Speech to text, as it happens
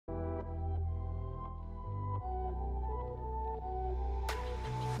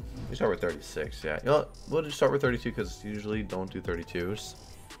We start with 36, yeah. You know what? We'll just start with 32 because usually don't do 32s.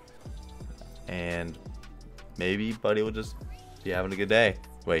 And maybe Buddy will just be having a good day.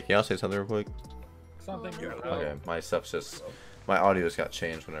 Wait, can y'all say something real quick? Something good. Okay, my stuff's just... My audio's got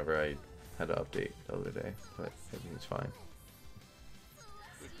changed whenever I had to update the other day. But everything's fine.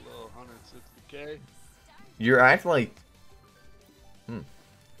 Big low 160K. You're acting like... Okay.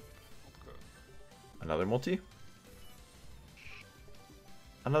 Another multi?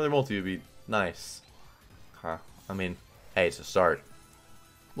 Another multi would be nice. Huh. I mean, hey, it's a start. A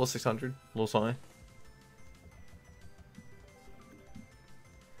little 600, a little something.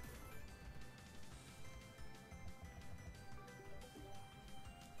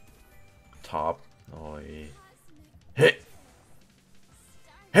 Top. Oh, yeah. Hit!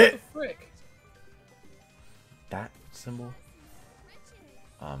 Hit! Frick. That symbol?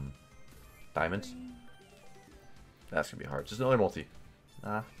 Diamonds? That's gonna be hard. Just another multi.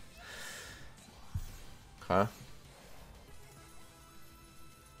 Huh?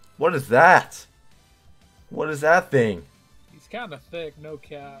 What is that? What is that thing? He's kind of thick, no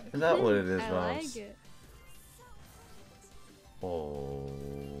cap. Is that what it is, I Moms? like it. Oh,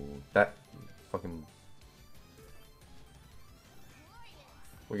 that fucking...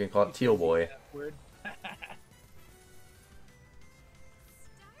 We're gonna call it Teal Boy. Word.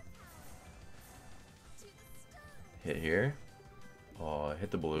 Hit here. Oh,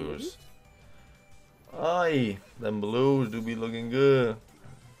 hit the blues. Aye, them blues do be looking good.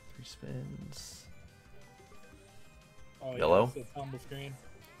 3 spins. Oh, Yellow? Yeah, it's a tumble screen.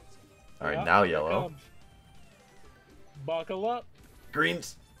 Alright, Yeah, now here it yellow. comes. Buckle up.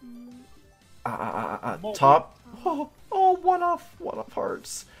 Greens. Multi. Top. Oh, one off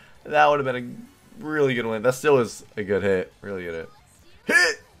hearts. That would have been a really good win. That still is a good hit. Really good hit.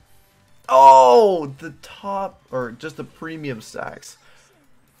 Hit! Oh, the top, or just the premium stacks.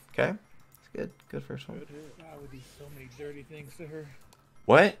 Okay. It's good. Good first one. Good hit. I would do so many dirty things to her.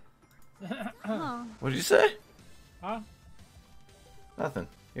 What? Huh. What did you say? Huh? Nothing.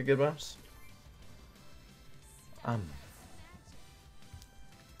 You're good, Bumps.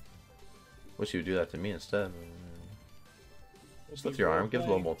 Wish you would do that to me instead. Just lift your arm. Give us a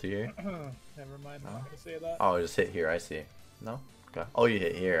little multi here. Never mind. I'm not gonna say that. Oh, just hit here. I see. No? Okay. Oh, you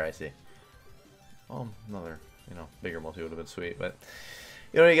hit here. I see. Oh, another, bigger multi would have been sweet, but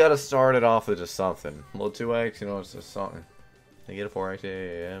you gotta start it off with just something. A little 2x, it's just something. They get a 4x,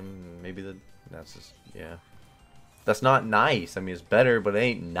 yeah, maybe that's just, yeah. That's not nice. I mean, it's better, but it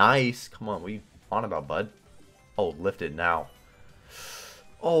ain't nice. Come on, what are you on about, bud? Oh, lift it now.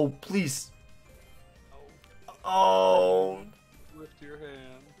 Oh, please. Oh. Lift your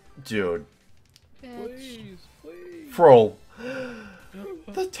hand. Dude. Bitch. Please, please. Bro.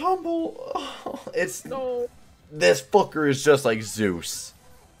 The tumble. Oh, it's... No. This fucker is just like Zeus.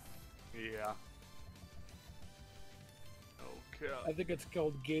 Yeah. Okay. I think it's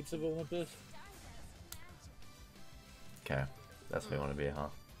called Gates of Olympus. Okay. That's what you want to be, huh?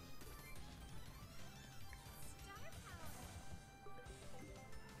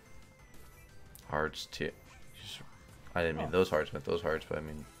 Hearts, too. I didn't mean those hearts, meant those hearts, but I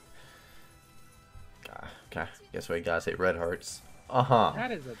mean... Okay. Guess what you gotta say? Red hearts. Uh-huh.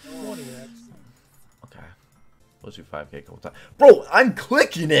 That is a 20x. Okay. Let's do 5k a couple times. Bro, I'm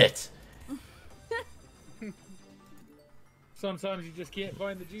clicking it! Sometimes you just can't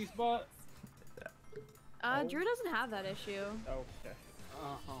find the G spot. Drew doesn't have that issue. Okay.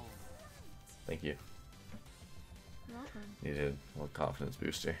 Uh-huh. Thank you. You're welcome. Needed a little confidence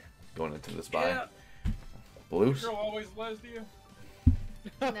booster going into this buy. Yeah. Blues? Girl always lies to you.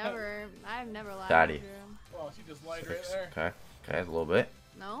 Never. I've never lied Daddy. to Drew. Oh, she just lied right there. Okay. Okay, a little bit.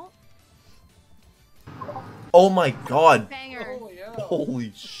 No. Oh my god! Banger. Holy hell.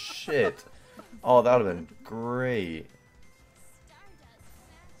 Holy shit! Oh, that would have been great.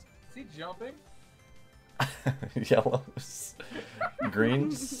 Is he jumping? Yellows.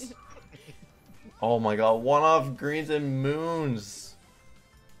 Greens. Oh my god, one off greens and moons.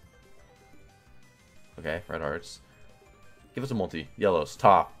 Okay, red hearts. Give us a multi. Yellows,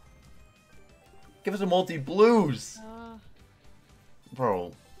 top. Give us a multi. Blues!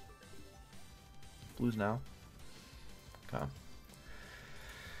 Bro. Blues now? Okay.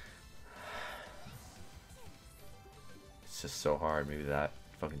 It's just so hard. Maybe that.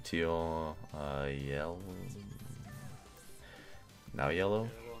 Fucking teal. Yellow. Now yellow?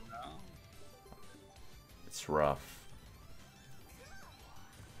 It's rough.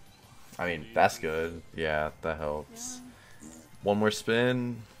 I mean, that's good. Yeah, that helps. Yeah. One more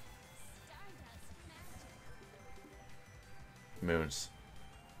spin. Moons.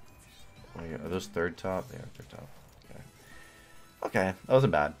 Oh, yeah. Are those third top? They are third top. Okay. Okay, that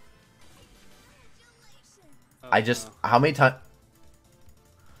wasn't bad. I just... How many times...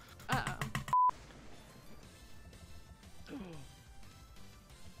 Uh-oh.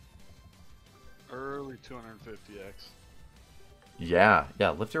 Early 250x. Yeah,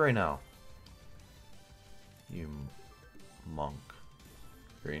 lift it right now. You monk.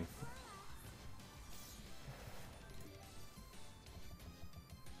 Green.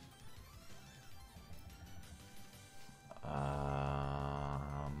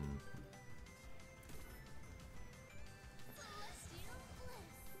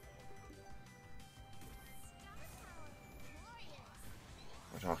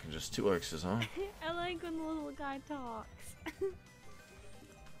 We're talking just 2 X's, huh? I like when the little guy talks.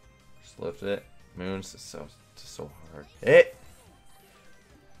 Just lift it. Moons, it's so hard. Hit!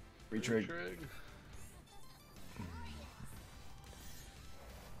 Retrig.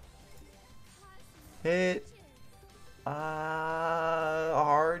 Hit!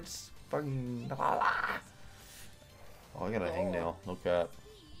 Hards. Fucking. Oh, I got a hangnail. No cap.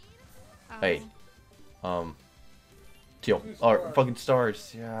 Hey. Teal. Or fucking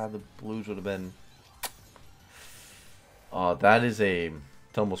stars. Yeah, the blues would have been. Oh, that is a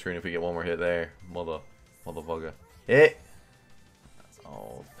tumble screen if we get one more hit there. Motherfucker. Hit!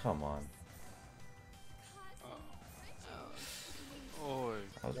 Oh, come on. Oh,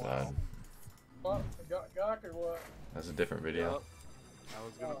 That was bad. What? Gawk or what? That's a different video. yep. I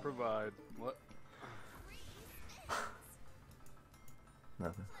was gonna provide. What?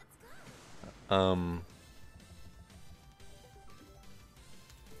 Nothing.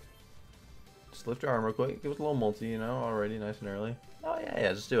 Just lift your arm real quick. Give us a little multi, you know, already nice and early. Oh,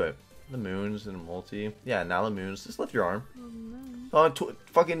 yeah, just do it. The moons and multi. Yeah, now the moons. Just lift your arm. Oh, no. Oh,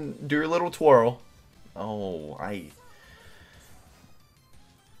 fucking do your little twirl. Oh,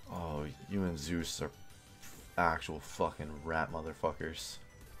 Oh, you and Zeus are actual fucking rat motherfuckers.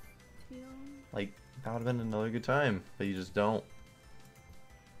 Yeah. Like, that would have been another good time, but you just don't.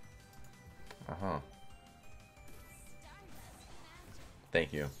 Uh-huh.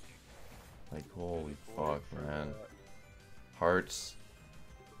 Thank you. Like, holy fuck, man. Hearts.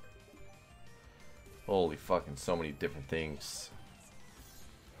 Holy fucking so many different things.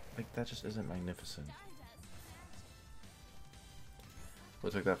 Like, that just isn't magnificent.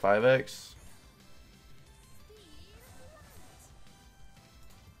 What took that 5x?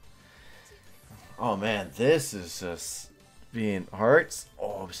 Oh man, this is just being hearts.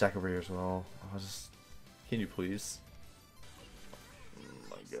 Oh, stack over here as well. I'll just. Can you please? Oh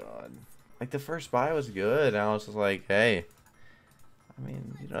my god. Like the first buy was good. Now it's just like, hey. I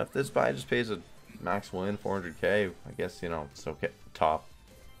mean, you know, if this buy just pays a max win 400k, I guess, you know, it's okay. Top.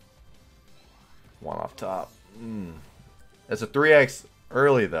 One off top. That's a 3x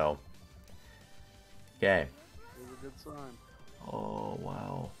early though. Okay. It was a good sign. Oh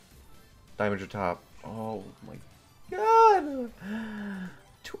wow. Diamond your top. Oh my god.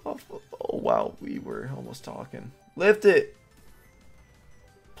 12. Oh wow, we were almost talking. Lift it.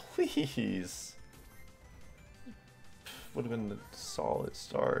 Please. Would have been a solid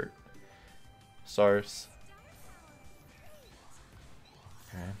start. Stars.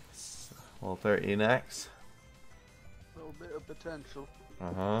 Okay. Level 13x. A little bit of potential.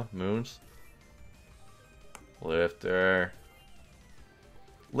 Uh-huh. Moons. Lifter.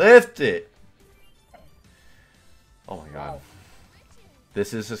 Lift it! Oh my god.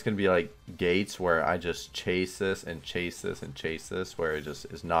 This is just gonna be like gates where I just chase this and chase this and chase this, where it just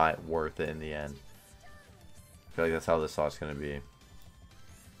is not worth it in the end. I feel like that's how this thought's gonna be.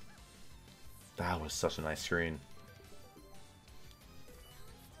 That was such a nice screen.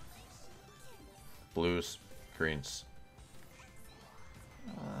 Blues, greens.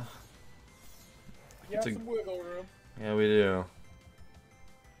 You got some wiggle room. Yeah, we do.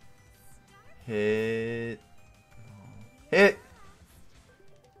 Hit. Hit.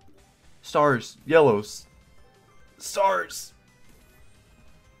 Stars. Yellows. Stars.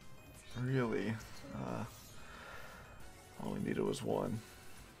 Really? All we needed was one.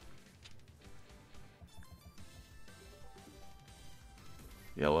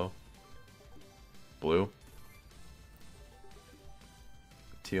 Yellow. Blue.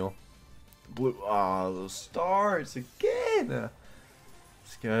 Teal. Blue. Ah, those stars again.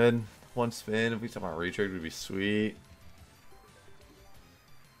 It's good. One spin. If we somehow retrade, would be sweet.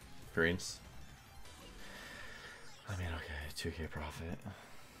 Greens. I mean, okay, 2k profit.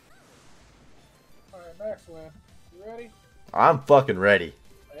 Alright, max win. You ready? I'm fucking ready.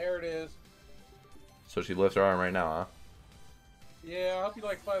 There it is. So she lifts her arm right now, huh? Yeah, I'll be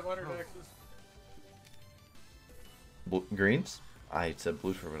like 500 X's. Greens? I said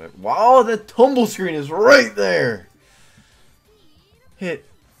blues for whatever. Wow, the tumble screen is right there. Hit.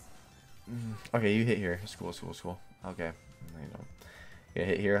 Okay, you hit here. School. Okay. You know. You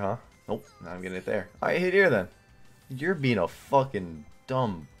hit here, huh? Nope. Now I'm getting it there. Alright, hit here then. You're being a fucking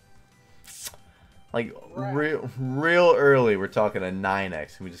dumb. Like, real early, we're talking a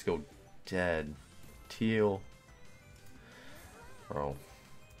 9x, and we just go dead. Teal. Bro.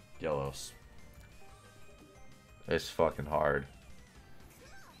 Yellows. It's fucking hard.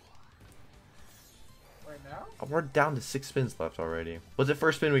 Right now? We're down to 6 spins left already. Was it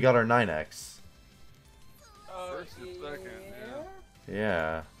first spin we got our 9x? First and second, yeah.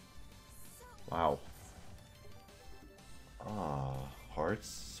 Yeah. Wow. Hearts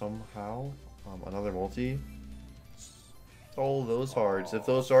somehow. Another multi. Oh, those hearts. If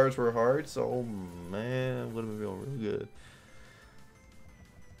those hearts were hearts, oh man, would have been feeling real good.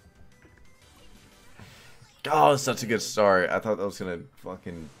 Oh, such a good start. I thought that was gonna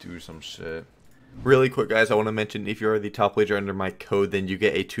fucking do some shit. Really quick, guys, I want to mention if you're the top wager under my code, then you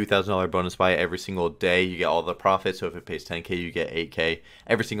get a $2,000 bonus buy every single day. You get all the profits, so if it pays 10K, you get 8K.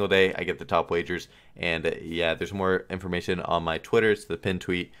 Every single day, I get the top wagers. And yeah, there's more information on my Twitter. It's the pinned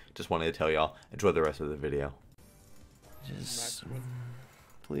tweet. Just wanted to tell y'all. Enjoy the rest of the video. Just,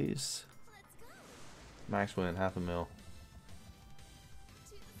 please. Max win, $500,000.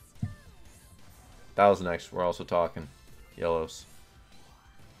 That was next. We're also talking yellows.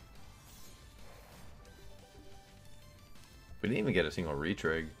 We didn't even get a single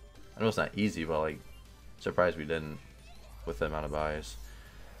retrig. I know it's not easy, but like, surprised we didn't with the amount of buys.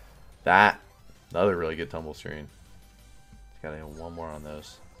 That, another really good tumble screen. Gotta hit one more on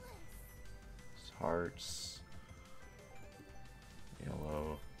those. Hearts.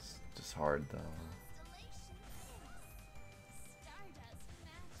 Yellow. It's just hard though.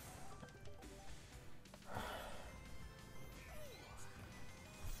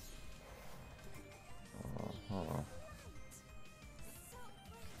 Hold on.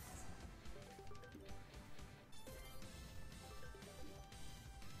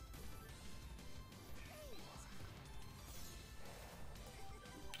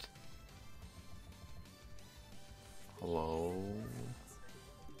 Hello.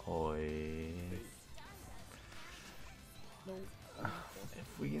 Oi.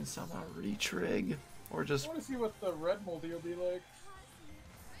 If we can somehow retrig or just I want to see what the red multi will be like.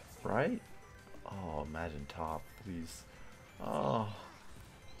 right? Oh, imagine top, please. Oh.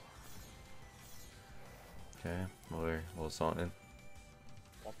 Okay, another little something.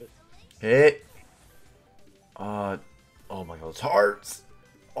 Hit. Oh my god, it's hearts.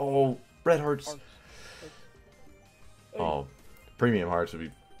 Oh, red hearts. Oh, premium hearts would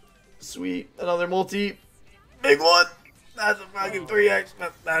be sweet. Another multi. Big one. That's a fucking 3x.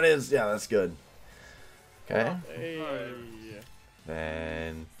 That is, yeah, that's good. Okay. Hey.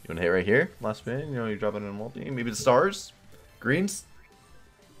 Then you want to hit right here? Last spin. You know, you're dropping in a multi. Maybe the stars? Greens?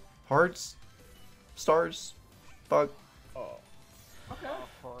 Hearts? Stars? Fuck. Oh. Okay.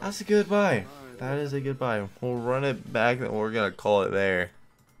 That's a good buy. That is a good buy. We'll run it back and we're going to call it there.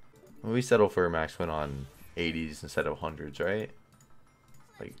 We settle for a max win on 80s instead of 100s, right?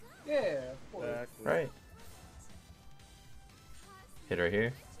 Like, Yeah, of course. Exactly. right. Hit right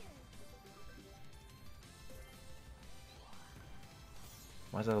here.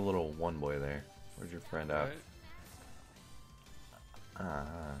 Why's that a little one boy there? Where's your friend at? Right.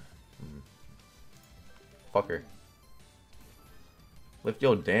 Fucker. Lift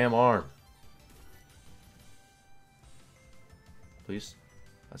your damn arm. Please.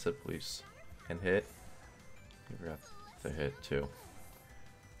 I said please. And hit. You forgot to hit too.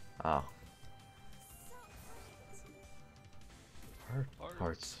 Ah.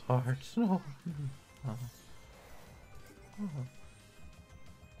 Hearts. Hearts. No. Oh. Oh.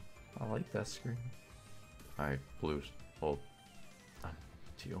 I like that screen. Alright, blues. Hold.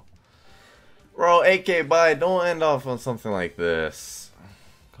 Teal. Bro, AK buy. Don't end off on something like this.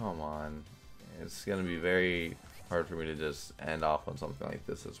 Come on. It's gonna be very hard for me to just end off on something like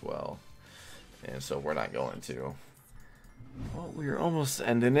this as well. And so we're not going to. Well, we're almost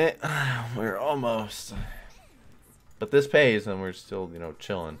ending it. We're almost. But this pays and we're still, you know,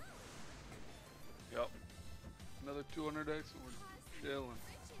 chilling. Yep. Another 200x and we're chilling.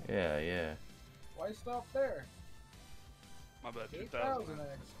 Yeah, yeah. Why stop there? My bad, 2,000. 8,000x.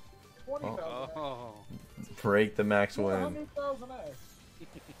 20,000x. Oh. Break the max win. 100,000x.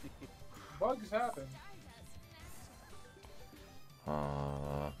 Bugs happen.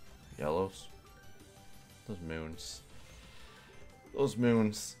 Yellows. Those moons. Those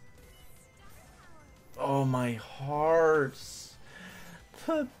moons. Oh, my hearts.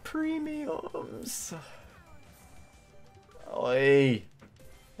 The premiums. Oi.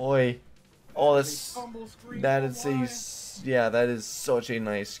 Oi. Oh, That is that's a tumble screen. that Oh is my. yeah, that is such a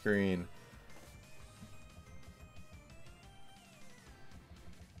nice screen.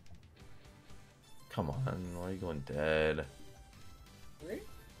 Come on, why are you going dead? Three?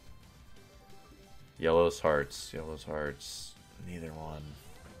 Yellow's hearts, yellow's hearts. Neither one.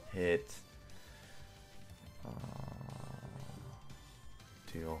 Hit.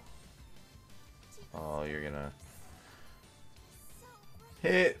 Teal. Oh, you're gonna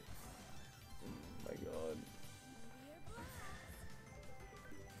hit. Oh my god.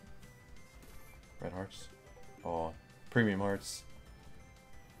 Red hearts. Oh, premium hearts.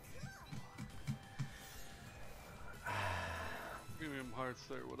 Premium hearts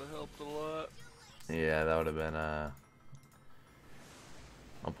there would have helped a lot. Yeah, that would have been a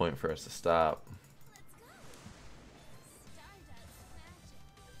point for us to stop.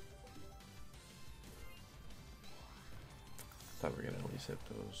 Thought we were gonna at least hit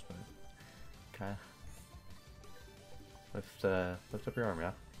those, but okay. Lift up your arm,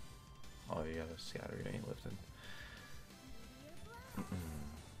 yeah. Oh, you gotta scatter. You ain't lifting.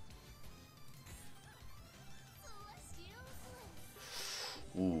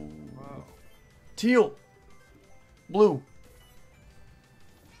 Ooh. Wow. Teal. Blue.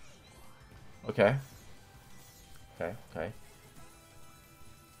 Okay. Okay. Okay.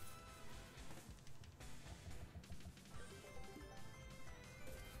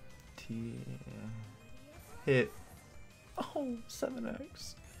 Hit. Oh,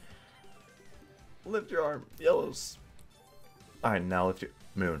 7x. Lift your arm. Yellows. Alright, now lift your...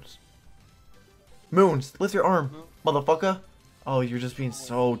 Moons. Moons! Lift your arm, motherfucker! Oh, you're just being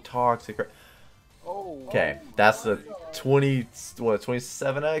so toxic. Oh. Okay, that's the 20... What,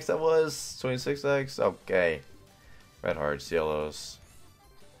 27x that was? 26x? Okay. Red hearts, yellows.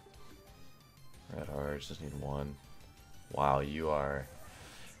 Red hearts, just need one. Wow, you are...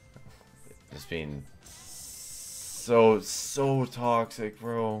 just being so toxic,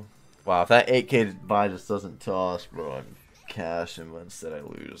 bro. Wow, if that 8k buy just doesn't toss, bro, I'm cashing, but instead I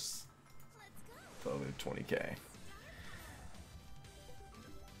lose the other 20k.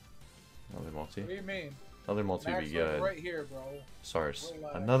 Another multi. What do you mean? Another multi would Max be good. right here, bro. Sars.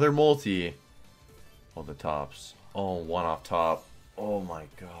 Relax. Another multi. Oh, the tops. Oh, one off top. Oh my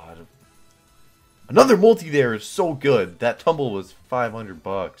god. Another multi there is so good. That tumble was 500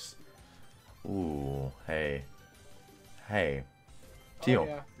 bucks. Ooh, hey. Hey. Teal.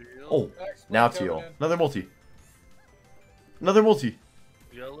 Yeah. Oh, Max now coming teal. in. Another multi. Another multi.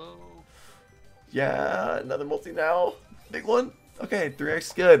 Yellow. Yeah, another multi now. Big one. Okay,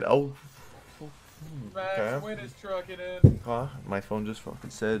 3x good. Oh. Max Okay. Win is trucking in. My phone just fucking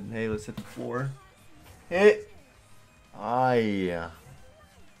said, hey, let's hit the floor. Hit. Aye.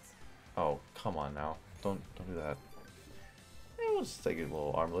 Oh, come on now. Don't do that. Hey, we'll just take a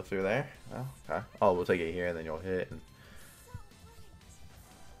little arm lifter there. Oh, okay. Oh, we'll take it here and then you'll hit. And...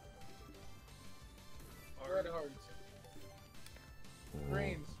 Red hearts.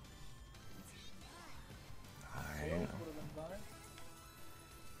 Greens. Alright. Would have been fine.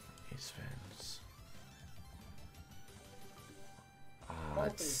 Ace fins. Ah, Multi.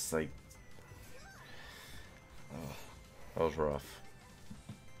 it's like... Oh, that was rough.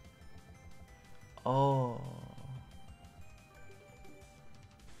 Oh.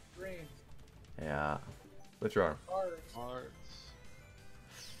 Greens. Yeah. Lift your arm. Hearts. Hearts.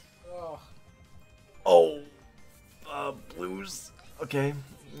 Oh. Oh. Blues. Okay.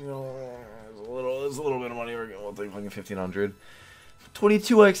 You know, there's a little bit of money. We'll take fucking 1500.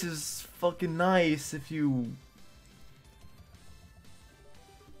 22x is fucking nice if you...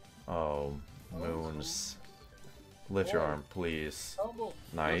 Oh, moons. Lift your arm, please. Tumble.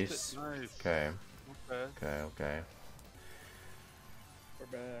 Nice. Nice. Okay. Okay. Okay. We're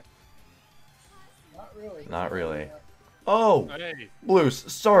back. Not really. Not really. Oh! Hey. Blues.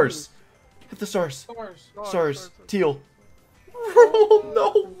 Stars. Hit the stars. Stars. Stars. Teal. Bro,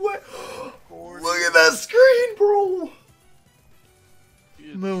 no way. Look at that screen, bro. He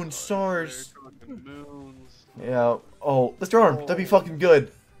is Moon, right stars. there, talking moons. Yeah. Oh, lift your arm. That'd be fucking good.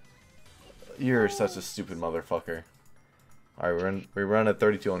 You're such a stupid motherfucker. Alright, we run at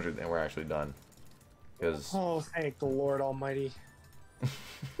 3200 and we're actually done. Because... Oh, thank the Lord Almighty.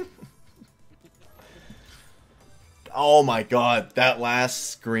 Oh my god, that last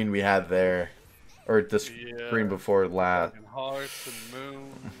screen we had there. Or the screen before last. Fucking hearts and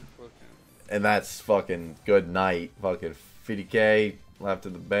moons. Fucking. And that's fucking good night. Fucking 50k left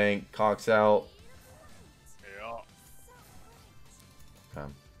in the bank. Cocks out. Yeah.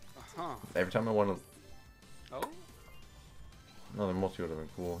 Uh-huh. Every time I want to... Oh? Another multi would have been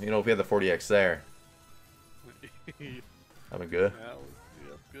cool. You know, if we had the 40x there. Yeah, That'd been good. that was,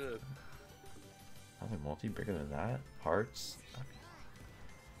 yeah, good. Nothing multi bigger than that? Hearts?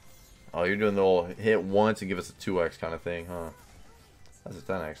 Oh, you're doing the old hit once and give us a 2x kind of thing, huh? That's a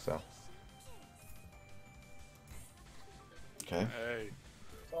 10x though. Okay. Hey,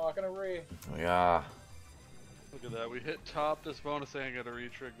 Talking to Ree. Yeah. look at that. We hit top this bonus and got to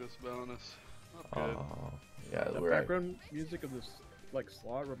retrig this bonus. Not good. Oh, yeah, The we're right. background music of this like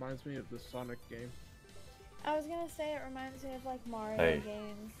slot reminds me of the Sonic game. I was gonna say it reminds me of like Mario Hey.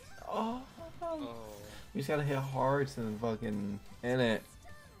 games. Oh, Oh. you just gotta hit hearts and fucking in it.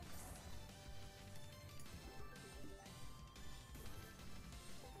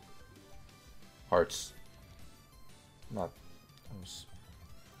 Hearts. Not those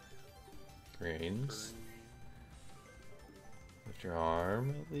greens. Lift your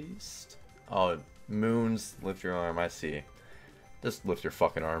arm at least. Oh, moons. Lift your arm. I see. Just lift your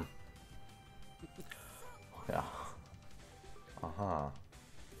fucking arm. Yeah. Uh-huh.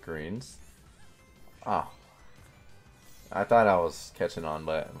 Greens. Oh. I thought I was catching on,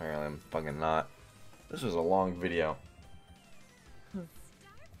 but apparently I'm fucking not. This was a long video.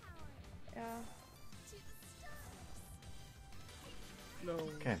 Yeah. No.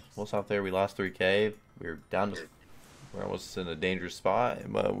 Okay, we'll stop there. We lost 3k. We're down to... We're almost in a dangerous spot,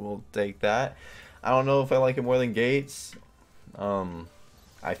 but we'll take that. I don't know if I like it more than Gates. I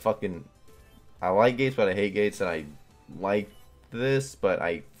like Gates, but I hate Gates, and I like this, but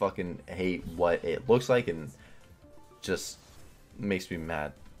I fucking hate what it looks like, and just makes me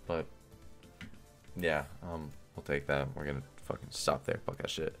mad. But yeah, we'll take that. We're gonna fucking stop there. Fuck that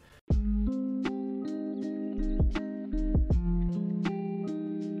shit.